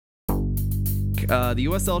week. The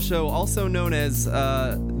USL show, also known as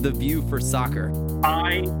The View for Soccer.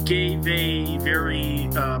 I gave a very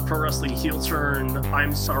pro wrestling heel turn,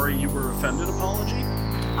 I'm sorry you were offended apology.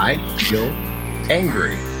 I feel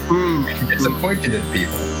angry and disappointed in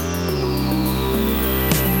people.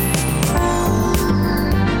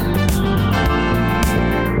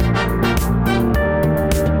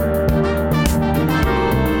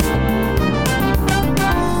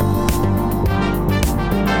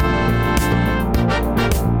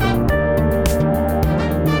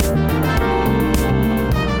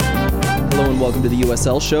 Welcome to the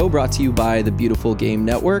USL show, brought to you by the Beautiful Game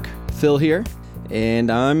Network. Phil here, and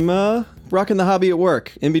I'm rocking the hobby at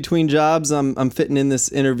work. In between jobs, I'm fitting in this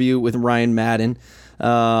interview with Ryan Madden.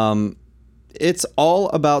 It's all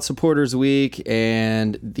about Supporters Week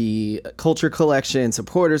and the Culture Collection,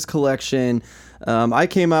 Supporters Collection. I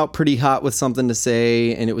came out pretty hot with something to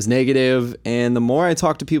say, and it was negative. And the more I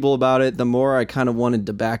talked to people about it, the more I kind of wanted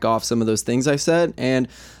to back off some of those things I said. And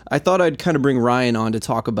I thought I'd kind of bring Ryan on to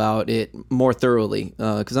talk about it more thoroughly,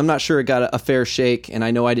 because I'm not sure it got a fair shake, and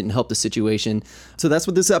I know I didn't help the situation. So that's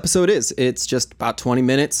what this episode is. It's just about 20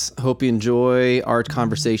 minutes. Hope you enjoy our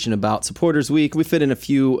conversation about Supporters Week. We fit in a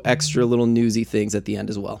few extra little newsy things at the end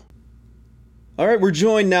as well. All right, we're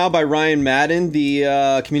joined now by Ryan Madden,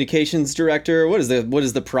 the communications director. What is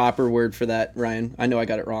the proper word for that, Ryan? I know I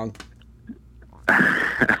got it wrong.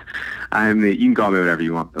 You can call me whatever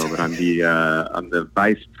you want, Bill, but I'm the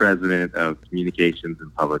vice president of communications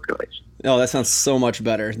and public relations. Oh, that sounds so much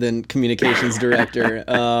better than communications director.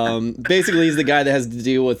 Basically, he's the guy that has to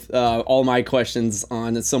deal with all my questions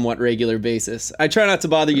on a somewhat regular basis. I try not to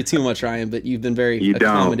bother you too much, Ryan, but you've been very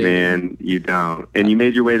accommodating. You don't, man. You don't. And you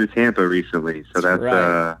made your way to Tampa recently, so that's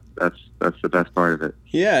right. That's the best part of it.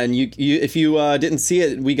 Yeah, and you if you didn't see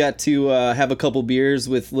it, we got to have a couple beers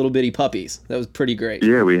with little bitty puppies. That was pretty great.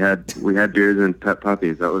 Yeah, we had beers and pet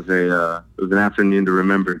puppies. That was it was an afternoon to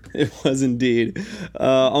remember. It was indeed.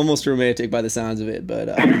 Almost romantic by the sounds of it, but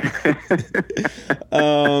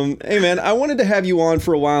hey man, I wanted to have you on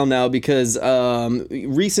for a while now because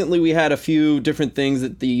recently we had a few different things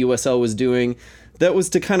that the USL was doing. That was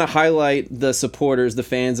to kind of highlight the supporters, the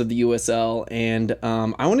fans of the USL, and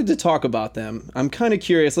I wanted to talk about them. I'm kind of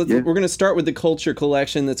curious. We're going to start with the Culture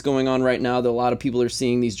Collection that's going on right now that a lot of people are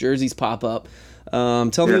seeing these jerseys pop up.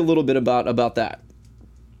 Tell me a little bit about that.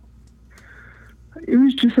 It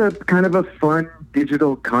was just a kind of a fun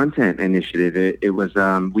digital content initiative. It was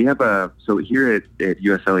we have so here at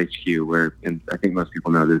USL HQ, and I think most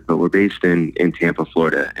people know this, but we're based in Tampa,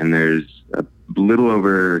 Florida, and there's a little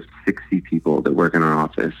over 60 people that work in our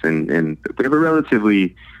office, and we have a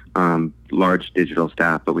relatively large digital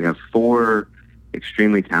staff, but we have 4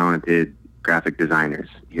 extremely talented graphic designers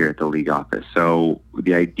here at the league office. So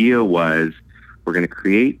the idea was we're going to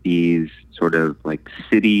create these sort of like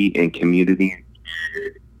city and community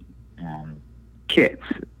kits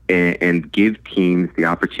and give teams the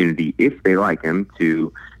opportunity, if they like them,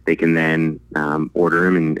 they can then order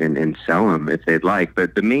them and sell them if they'd like.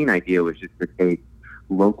 But the main idea was just to take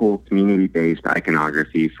local community-based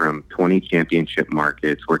iconography from 20 championship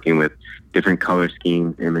markets, working with different color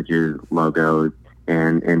schemes, images, logos,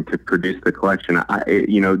 and to produce the collection.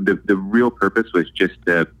 The real purpose was just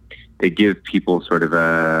to give people sort of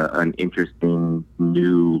an interesting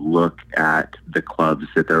new look at the clubs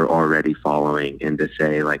that they're already following, and to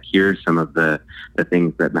say, like, here's some of the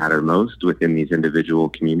things that matter most within these individual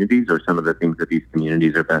communities, or some of the things that these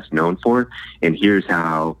communities are best known for, and here's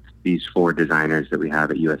how these 4 designers that we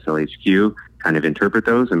have at USL HQ kind of interpret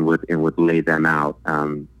those and would lay them out,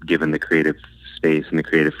 given the creative space and the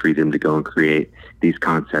creative freedom to go and create these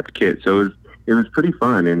concept kits. So it was pretty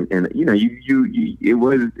fun, and it's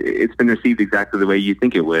been received exactly the way you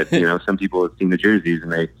think it would. Some people have seen the jerseys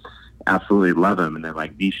and they absolutely love them, and they're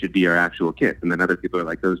like, these should be our actual kits. And then other people are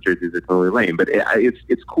like, those jerseys are totally lame. But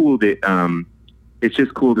it's cool that it's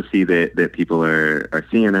just cool to see that people are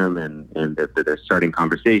seeing them and that they're starting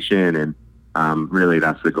conversation. And really,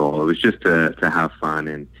 that's the goal. It was just to have fun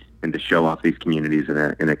and to show off these communities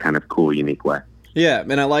in a kind of cool, unique way. Yeah,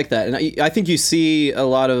 and I like that. And I think you see a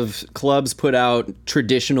lot of clubs put out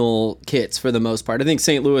traditional kits for the most part. I think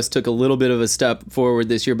St. Louis took a little bit of a step forward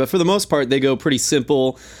this year, but for the most part, they go pretty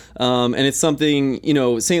simple. And it's something,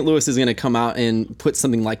 St. Louis is going to come out and put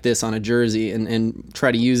something like this on a jersey and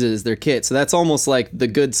try to use it as their kit. So that's almost like the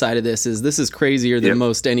good side of this is crazier than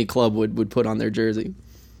most any club would put on their jersey.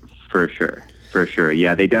 For sure.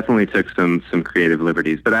 Yeah, they definitely took some creative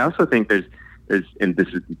liberties. But I also think there's and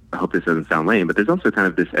I hope this doesn't sound lame, but there's also kind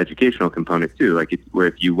of this educational component too. Like where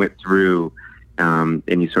if you went through and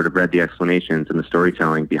you sort of read the explanations and the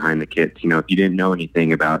storytelling behind the kits. If you didn't know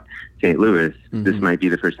anything about St. Louis, this might be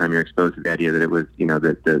the first time you're exposed to the idea that it was,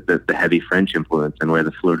 the heavy French influence and where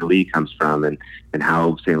the fleur-de-lis comes from, and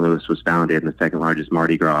how St. Louis was founded, and the second largest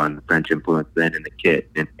Mardi Gras, and the French influence then in the kit,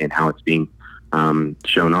 and how it's being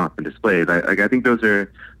shown off and displayed. I think those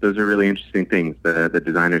are really interesting things. The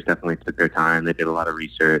designers definitely took their time. They did a lot of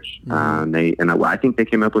research. I think they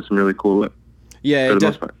came up with some really cool looks. Yeah, for the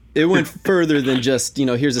most part. It went further than just,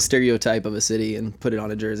 here's a stereotype of a city and put it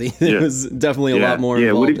on a jersey. It was definitely a lot more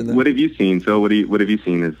involved in that. What have you seen, Phil? What have you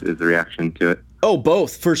seen as the reaction to it? Oh,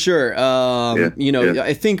 both, for sure.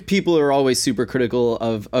 I think people are always super critical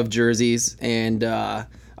of jerseys, and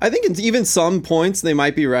I think in even some points they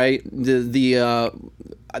might be right. The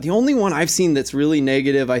only one I've seen that's really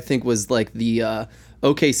negative, I think, was like the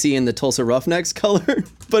OKC and the Tulsa Roughnecks color.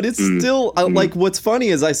 But it's still like, what's funny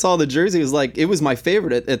is I saw the jersey, it was my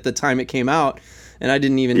favorite at the time it came out, and I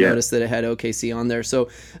didn't even notice that it had OKC on there. So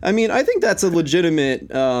I mean, I think that's a legitimate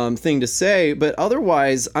thing to say, but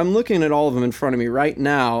otherwise I'm looking at all of them in front of me right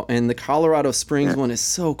now, and the Colorado Springs one is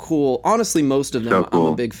so cool. Honestly, most of them I'm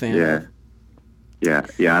a big fan of.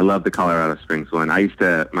 Yeah, I love the Colorado Springs one. I used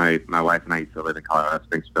to, my wife and I used to live in Colorado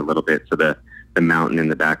Springs for a little bit, so the mountain in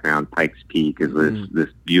the background, Pikes Peak, is this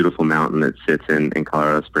beautiful mountain that sits in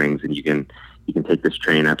Colorado Springs, and you can take this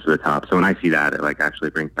train up to the top. So when I see that, it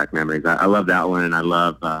actually brings back memories. I love that one, and I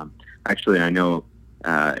love actually, I know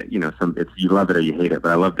it's, you love it or you hate it,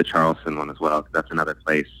 but I love the Charleston one as well, because that's another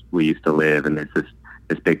place we used to live, and there's this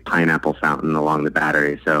big pineapple fountain along the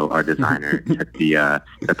Battery. So our designer took the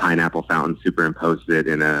pineapple fountain, superimposed it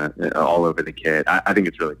in all over the kit. I think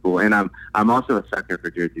it's really cool, and I'm also a sucker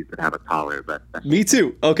for jerseys that have a collar. But me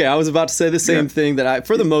too. Okay, I was about to say the same thing, that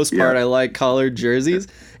for the most part I like collared jerseys,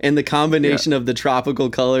 and the combination of the tropical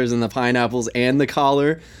colors and the pineapples and the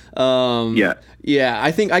collar.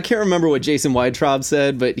 I think, I can't remember what Jason Weintraub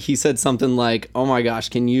said, but he said something like, "Oh my gosh,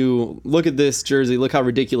 can you look at this jersey? Look how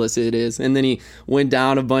ridiculous it is." And then he went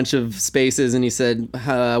down a bunch of spaces and he said,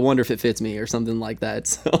 "I wonder if it fits me," or something like that.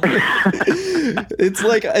 So it's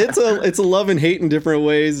like, it's a love and hate in different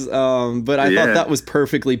ways. But I thought that was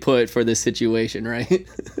perfectly put for this situation, right?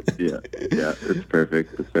 yeah, it's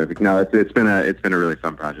perfect. It's perfect. No, it's been a really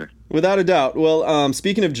fun project. Without a doubt. Well,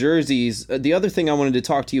 speaking of jerseys, the other thing I wanted to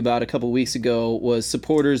talk to you about a couple weeks ago was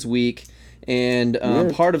Supporters Week, and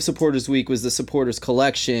part of Supporters Week was the Supporters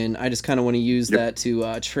Collection. I just kind of want to use that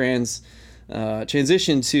to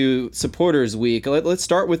transition to Supporters Week. Let's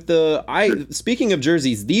start with speaking of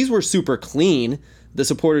jerseys, these were super clean, the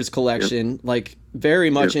Supporters Collection, very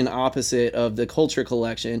much in opposite of the Culture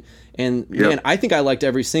Collection. And man, I think I liked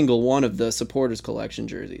every single one of the Supporters Collection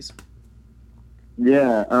jerseys.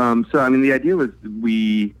 Yeah. So, I mean, the idea was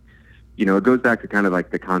it goes back to kind of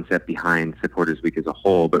like the concept behind Supporters Week as a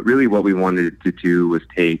whole, but really what we wanted to do was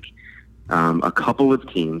take a couple of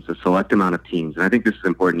teams, a select amount of teams. And I think this is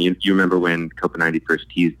important. You remember when Copa 90 first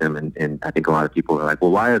teased them, and I think a lot of people were like,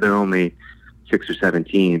 well, why are there only 6 or 7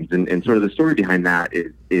 teams? And sort of the story behind that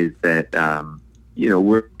is that,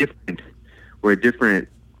 we're different. We're a different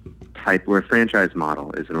type. We're a franchise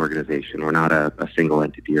model as an organization. We're not a single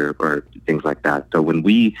entity or things like that. So when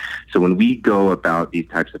we go about these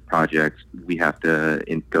types of projects, we have to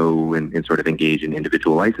go and sort of engage in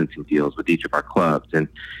individual licensing deals with each of our clubs.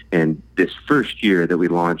 And this first year that we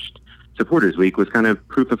launched Supporters Week was kind of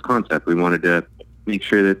proof of concept. We wanted to make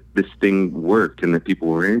sure that this thing worked and that people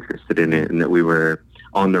were interested in it and that we were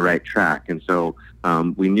on the right track. And so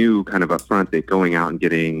we knew kind of up front that going out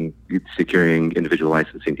and securing individual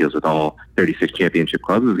licensing deals with all 36 championship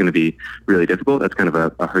clubs was going to be really difficult. That's kind of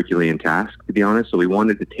a Herculean task, to be honest. So we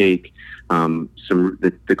wanted to take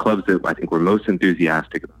the clubs that I think were most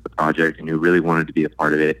enthusiastic about the project and who really wanted to be a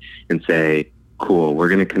part of it and say, cool, we're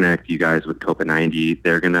going to connect you guys with Copa 90.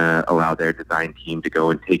 They're going to allow their design team to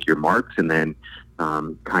go and take your marks and then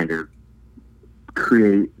kind of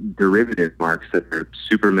create derivative marks that are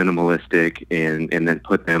super minimalistic and then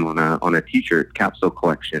put them on a t-shirt capsule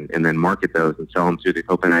collection and then market those and sell them through the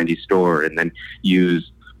Copa 90 store and then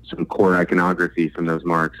use some core iconography from those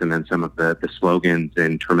marks and then some of the slogans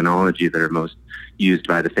and terminology that are most used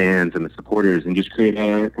by the fans and the supporters and just create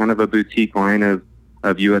a kind of a boutique line of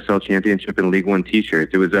USL Championship and League One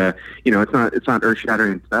t-shirts. It was it's not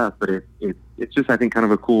earth-shattering stuff, but it's just, I think, kind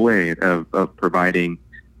of a cool way of providing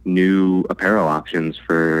new apparel options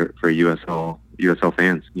for USL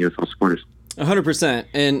fans, USL supporters. 100%.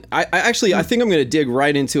 And I think I'm going to dig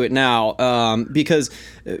right into it now because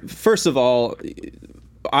first of all,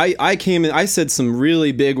 I said some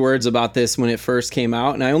really big words about this when it first came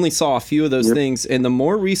out, and I only saw a few of those things. And the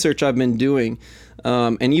more research I've been doing,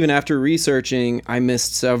 And even after researching, I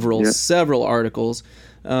missed several articles.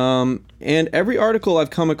 And every article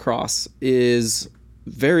I've come across is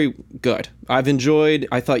very good. I've enjoyed.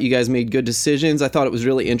 I thought you guys made good decisions. I thought it was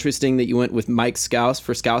really interesting that you went with Mike Scouse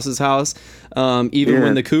for Scouse's house. Even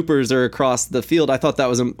when the Coopers are across the field, I thought that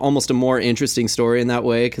was almost a more interesting story in that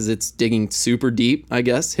way because it's digging super deep, I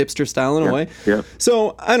guess, hipster style in a way. Yeah.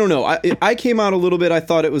 So I don't know. I came out a little bit. I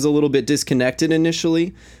thought it was a little bit disconnected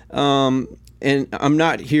initially. And I'm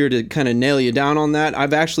not here to kind of nail you down on that.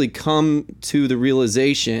 I've actually come to the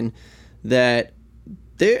realization that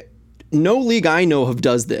no league I know of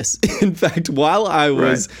does this. In fact, while I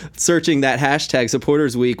was searching that hashtag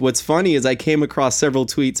Supporters Week, what's funny is I came across several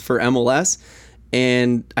tweets for MLS,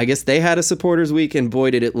 and I guess they had a Supporters Week, and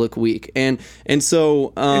boy, did it look weak. And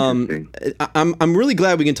so I'm really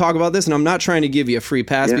glad we can talk about this, and I'm not trying to give you a free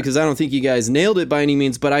pass because I don't think you guys nailed it by any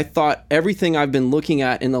means, but I thought everything I've been looking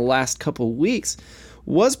at in the last couple weeks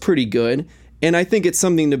was pretty good. And I think it's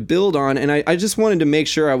something to build on. And I just wanted to make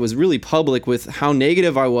sure I was really public with how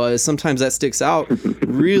negative I was. Sometimes that sticks out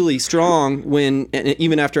really strong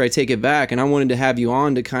even after I take it back. And I wanted to have you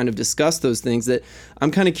on to kind of discuss those things that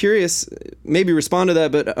I'm kind of curious, maybe respond to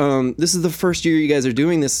that. But this is the first year you guys are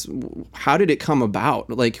doing this. How did it come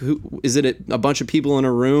about? Like, is it a bunch of people in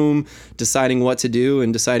a room deciding what to do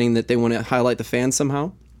and deciding that they want to highlight the fans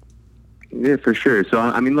somehow? Yeah, for sure. So,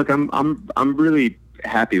 I mean, look, I'm really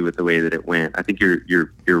happy with the way that it went. I think you're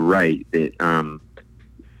right that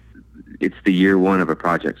it's the year one of a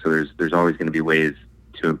project, so there's always going to be ways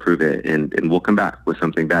to improve it, and we'll come back with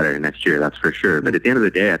something better next year, that's for sure. But at the end of the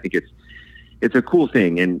day, I think it's a cool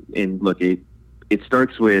thing, and look, it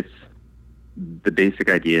starts with the basic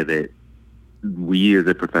idea that we as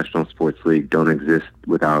a professional sports league don't exist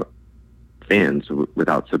without fans,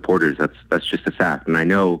 without supporters. That's just a fact, and I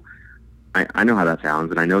know how that sounds,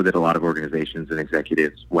 and I know that a lot of organizations and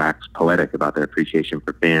executives wax poetic about their appreciation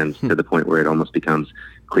for fans to the point where it almost becomes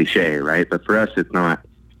cliche, right? But for us, it's not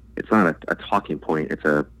a talking point. It's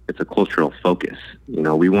a cultural focus. You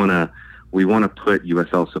know, we want to put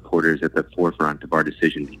USL supporters at the forefront of our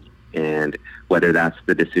decision making, and whether that's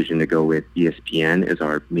the decision to go with ESPN as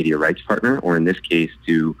our media rights partner, or in this case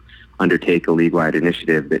to undertake a league-wide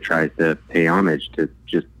initiative that tries to pay homage to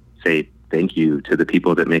just say thank you to the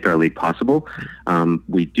people that make our league possible.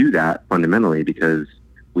 We do that fundamentally because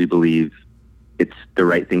we believe it's the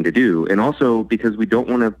right thing to do, and also because we don't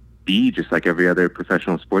want to be just like every other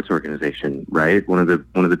professional sports organization, right? One of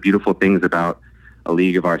the beautiful things about a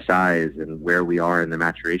league of our size and where we are in the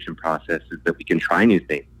maturation process is that we can try new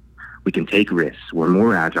things. We can take risks. We're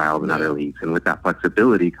more agile than other leagues, and with that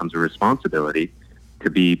flexibility comes a responsibility to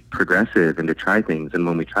be progressive and to try things. And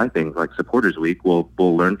when we try things like Supporters Week, we'll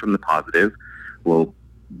learn from the positive, we'll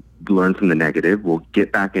learn from the negative, we'll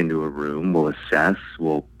get back into a room, we'll assess,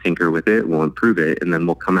 we'll tinker with it, we'll improve it, and then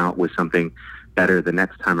we'll come out with something better the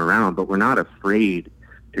next time around. But we're not afraid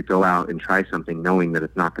to go out and try something knowing that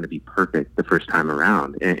it's not going to be perfect the first time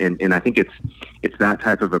around. And I think it's that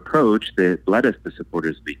type of approach that led us to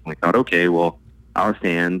Supporters Week. And we thought, okay, well, our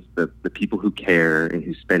fans, the people who care and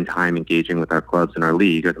who spend time engaging with our clubs and our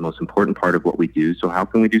league are the most important part of what we do. So how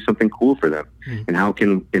can we do something cool for them? And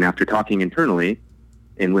after talking internally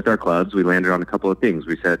and with our clubs, we landed on a couple of things.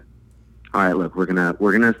 We said, all right, look, we're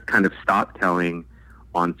gonna kind of stop telling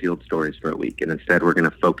on-field stories for a week, and instead we're going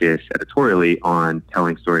to focus editorially on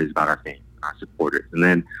telling stories about our fans, our supporters. And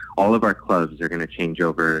then all of our clubs are going to change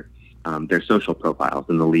over their social profiles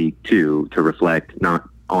in the league too, to reflect not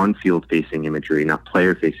on-field facing imagery, not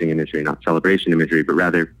player-facing imagery, not celebration imagery, but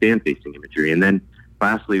rather fan-facing imagery. And then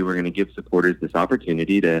lastly, we're going to give supporters this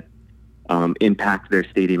opportunity to impact their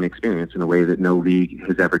stadium experience in a way that no league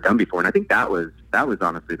has ever done before. And I think that was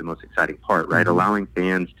honestly the most exciting part, right? Allowing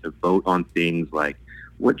fans to vote on things like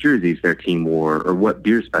what jerseys their team wore, or what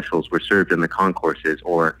beer specials were served in the concourses,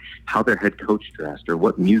 or how their head coach dressed, or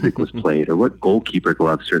what music was played, or what goalkeeper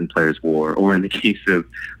gloves certain players wore, or in the case of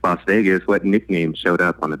Las Vegas, what nickname showed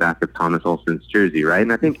up on the back of Thomas Olsen's jersey, right?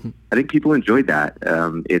 And I think people enjoyed that.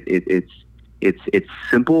 It's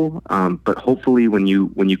simple, but hopefully when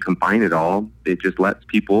you combine it all, it just lets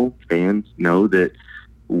fans know that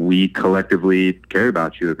we collectively care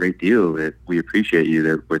about you a great deal, that we appreciate you,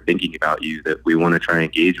 that we're thinking about you, that we want to try and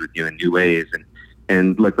engage with you in new ways.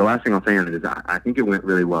 And look, the last thing I'll say on it is I think it went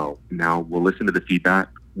really well. Now we'll listen to the feedback.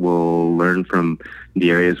 We'll learn from the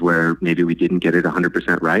areas where maybe we didn't get it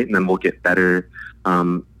 100% right, and then we'll get better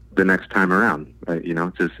the next time around. Right? You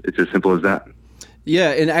know, it's as simple as that.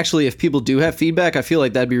 Yeah, and actually, if people do have feedback, I feel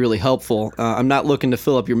like that'd be really helpful. I'm not looking to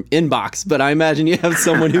fill up your inbox, but I imagine you have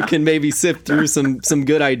someone who can maybe sift through some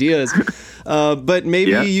good ideas. But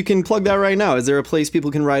maybe you can plug that right now. Is there a place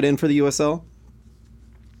people can write in for the USL?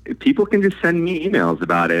 People can just send me emails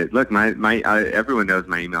about it. Look, my everyone knows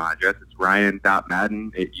my email address. It's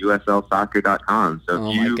ryan.madden@uslsoccer.com. So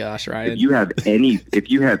my gosh, Ryan. If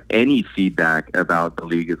you have any feedback about the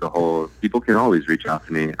league as a whole, people can always reach out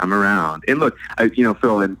to me. I'm around. And look,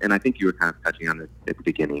 Phil, and I think you were kind of touching on this at the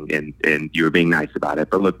beginning, and you were being nice about it.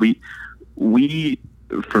 But look, we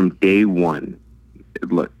from day one,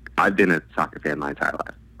 look, I've been a soccer fan my entire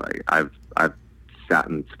life. Like I've sat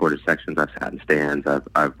in supporters sections, I've sat in stands,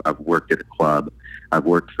 I've worked at a club, I've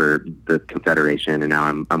worked for the Confederation, and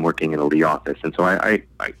now I'm working in a league office. And so I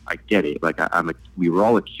get it. Like we were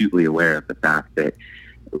all acutely aware of the fact that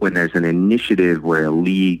when there's an initiative where a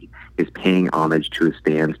league is paying homage to its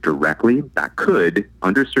fans directly, that could,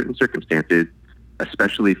 under certain circumstances,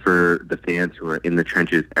 especially for the fans who are in the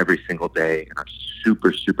trenches every single day and are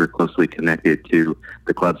super, super closely connected to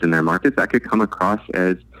the clubs in their markets, that could come across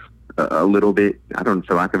as a little bit, I don't know,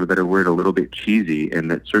 for lack of a better word, a little bit cheesy, and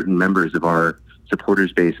that certain members of our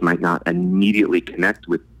supporters base might not immediately connect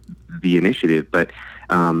with the initiative. But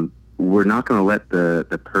we're not going to let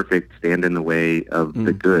the perfect stand in the way of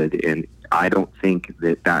the good. And I don't think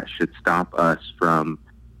that should stop us from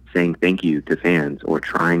saying thank you to fans or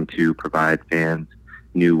trying to provide fans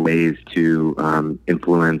new ways to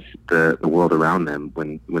influence the world around them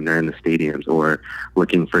when they're in the stadiums, or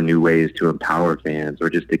looking for new ways to empower fans, or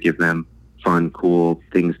just to give them fun, cool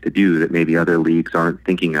things to do that maybe other leagues aren't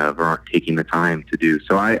thinking of or aren't taking the time to do.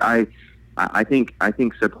 So I think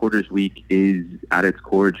Supporters Week is at its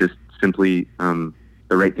core just simply the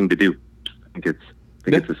right thing to do. I think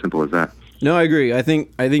it's as simple as that. No, I agree. I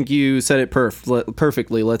think you said it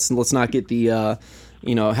perfectly. Let's not get the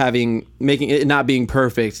making it not being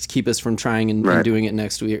perfect keep us from trying and doing it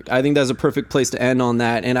next week. I think that's a perfect place to end on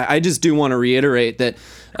that. And I just do want to reiterate that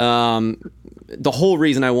the whole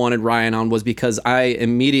reason I wanted Ryan on was because I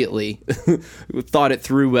immediately thought it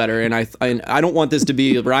through better, and I don't want this to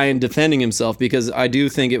be Ryan defending himself, because I do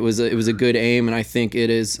think it was a good aim, and I think it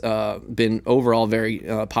has been overall very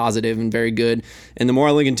positive and very good. And the more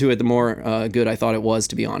I look into it, the more good I thought it was,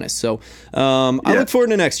 to be honest. So I look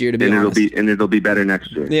forward to next year, to be honest. It'll be better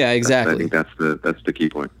next year. Yeah, exactly. I think that's the key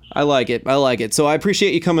point. I like it. So I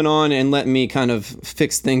appreciate you coming on and letting me kind of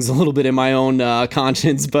fix things a little bit in my own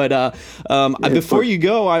conscience. But before you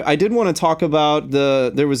go, I did want to talk about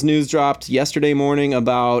there was news dropped yesterday morning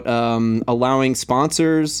about allowing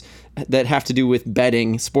sponsors that have to do with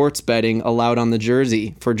betting, sports betting, allowed on the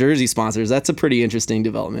jersey for jersey sponsors. That's a pretty interesting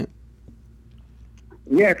development.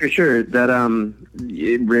 Yeah, for sure. That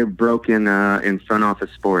it broke in Front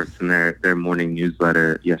Office Sports in their morning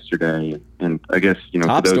newsletter yesterday, and I guess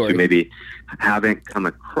Top for those story. who maybe haven't come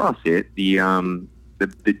across it, the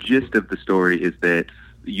gist of the story is that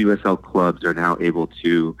USL clubs are now able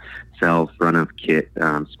to sell front of kit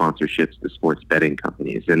sponsorships to sports betting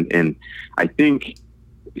companies, and I think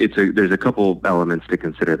there's a couple elements to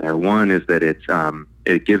consider there. One is that it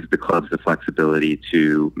gives the clubs the flexibility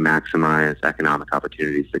to maximize economic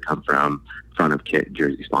opportunities that come from front of kit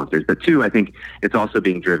jersey sponsors. But two, I think it's also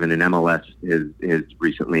being driven, and MLS has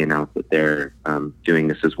recently announced that they're doing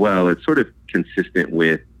this as well. It's sort of consistent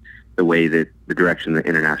with the way that the direction that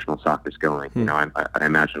international soccer is going. I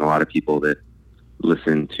imagine a lot of people that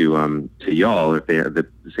listen to y'all, if they are the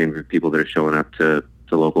same group of people that are showing up to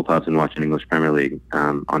local pubs and watching English Premier League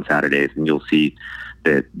on Saturdays, and you'll see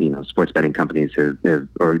that sports betting companies or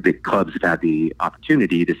the clubs have had the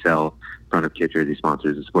opportunity to sell front of kit jersey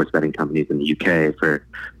sponsors to sports betting companies in the UK for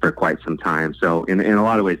quite some time. So in a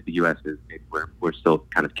lot of ways, the US we're still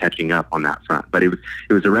kind of catching up on that front. But it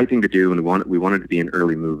was the right thing to do, and we wanted to be an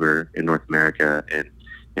early mover in North America.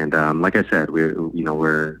 And like I said,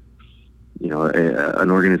 we're an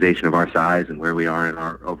organization of our size and where we are in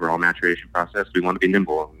our overall maturation process. We want to be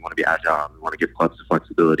nimble, and we want to be agile, and we want to give clubs the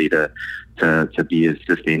flexibility to be as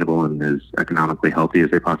sustainable and as economically healthy as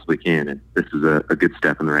they possibly can. And this is a good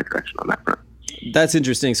step in the right direction on that front. That's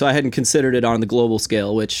interesting. So I hadn't considered it on the global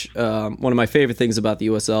scale, which one of my favorite things about the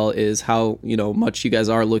USL is how much you guys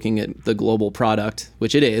are looking at the global product,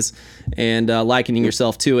 which it is, and likening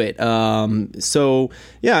yourself to it. So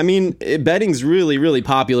yeah, I mean, betting's really, really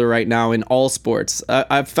popular right now in all sports.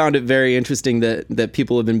 I've found it very interesting that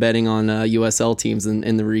people have been betting on USL teams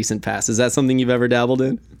in the recent past. Is that something you've ever dabbled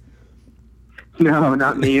in? No,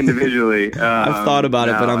 not me individually. I've thought about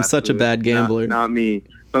it, but I'm such a bad gambler. Not me.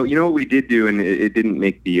 But you know what we did do, and it didn't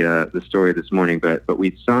make the story this morning, but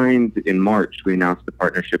we signed in March. We announced a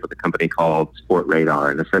partnership with a company called Sport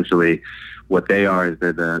Radar, and essentially what they are is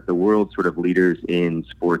they're the world's sort of leaders in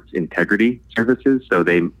sports integrity services. So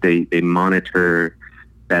they monitor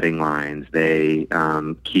betting lines. They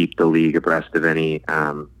keep the league abreast of any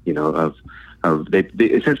they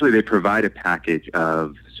essentially they provide a package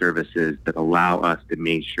of services that allow us to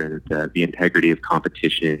make sure that the integrity of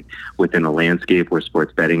competition within a landscape where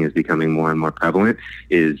sports betting is becoming more and more prevalent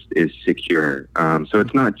is secure. So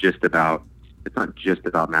it's not just about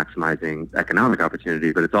maximizing economic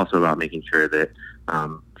opportunity, but it's also about making sure that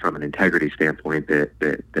from an integrity standpoint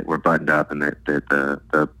that we're buttoned up and that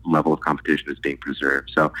the level of competition is being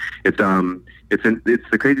preserved. So it's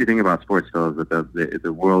the crazy thing about sports, Phil, is that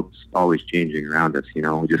the world's always changing around us. You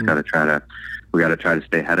know, we just got to try to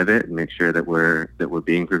stay ahead of it and make sure that we're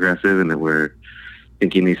being progressive and that we're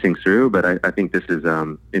thinking these things through. But I think this is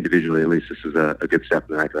individually, at least, this is a good step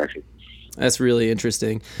in the right direction. That's really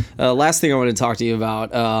interesting. Last thing I want to talk to you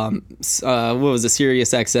about, what was a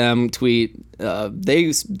Sirius XM tweet?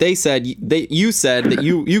 You said that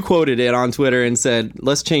you quoted it on Twitter and said,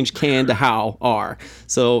 "Let's change can to how are."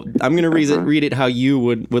 So I'm going to read it how you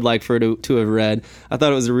would like for it to have read. I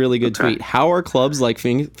thought it was a really good tweet. How are clubs like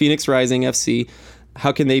Phoenix Rising FC,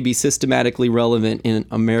 how can they be systematically relevant in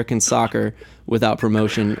American soccer without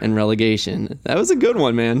promotion and relegation? That was a good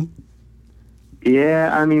one, man.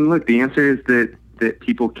 Yeah, I mean, look, the answer is that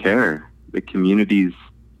people care. The communities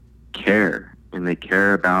care, and they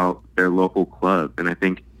care about their local club. And I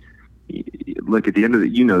think, look, at the end of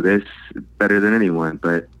it, you know this better than anyone,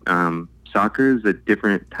 but soccer is a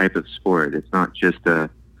different type of sport. It's not just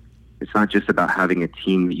about having a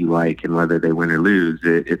team that you like and whether they win or lose.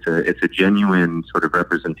 It's a genuine sort of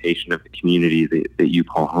representation of the community that you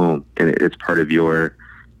call home, and it's part of your,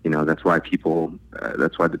 that's why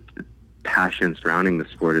the passion surrounding the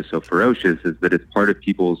sport is so ferocious, is that it's part of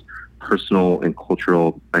people's personal and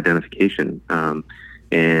cultural identification.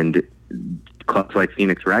 And clubs like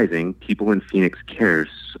Phoenix Rising, people in Phoenix care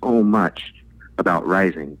so much about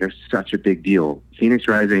Rising. They're such a big deal. Phoenix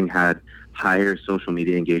Rising had higher social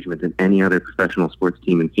media engagement than any other professional sports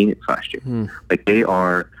team in Phoenix last year. Like, they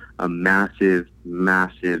are a massive,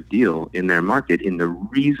 massive deal in their market. And the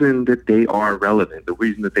reason that they are relevant, the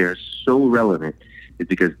reason that they are so relevant, is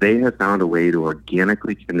because they have found a way to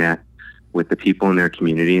organically connect with the people in their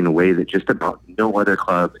community in a way that just about no other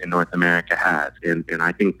club in North America has. And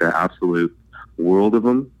I think the absolute world of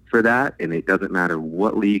them for that. And it doesn't matter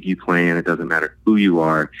what league you play in, it doesn't matter who you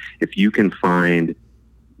are. If you can find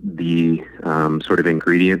the sort of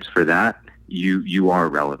ingredients for that, you are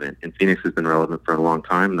relevant. And Phoenix has been relevant for a long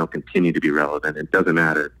time, and they'll continue to be relevant. It doesn't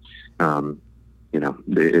matter.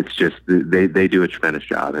 It's just they do a tremendous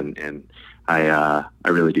job, and I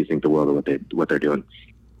really do think the world of what they're doing.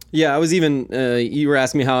 Yeah, I was even, you were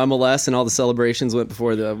asking me how MLS and all the celebrations went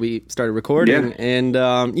before we started recording. Yeah. And,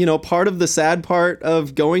 part of the sad part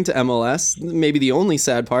of going to MLS, maybe the only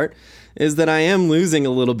sad part, is that I am losing a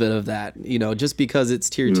little bit of that, just because it's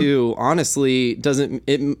tier 2, honestly,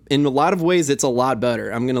 in a lot of ways, it's a lot better.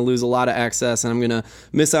 I'm going to lose a lot of access, and I'm going to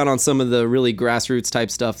miss out on some of the really grassroots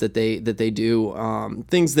type stuff that they do.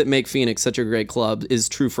 Things that make Phoenix such a great club is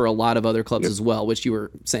true for a lot of other clubs as well, which you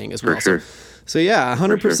were saying as well. For sure. So yeah,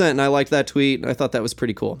 100%. Sure. And I liked that tweet. I thought that was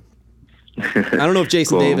pretty cool. I don't know if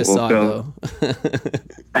Jason Davis saw it, though.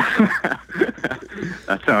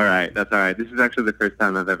 That's all right. This is actually the first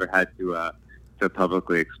time I've ever had to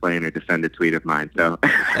publicly explain or defend a tweet of mine. So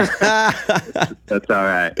that's all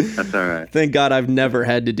right. Thank God I've never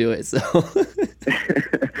had to do it. So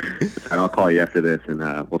I'll call you after this, and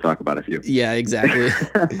we'll talk about a few. Yeah, exactly.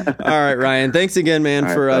 All right, Ryan. Thanks again, man,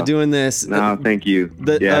 for doing this. No, thank you.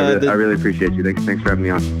 I really appreciate you. Thanks for having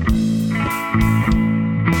me on.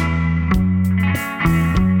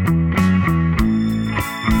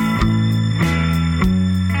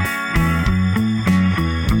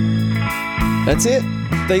 That's it.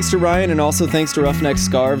 Thanks to Ryan, and also thanks to Roughneck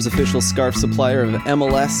Scarves, official scarf supplier of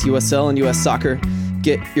MLS, USL, and US Soccer.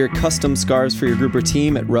 Get your custom scarves for your group or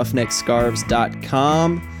team at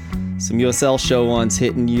roughneckscarves.com. Some USL show ones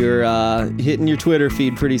hitting your Twitter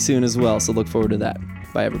feed pretty soon as well, so look forward to that.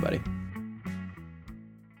 Bye, everybody.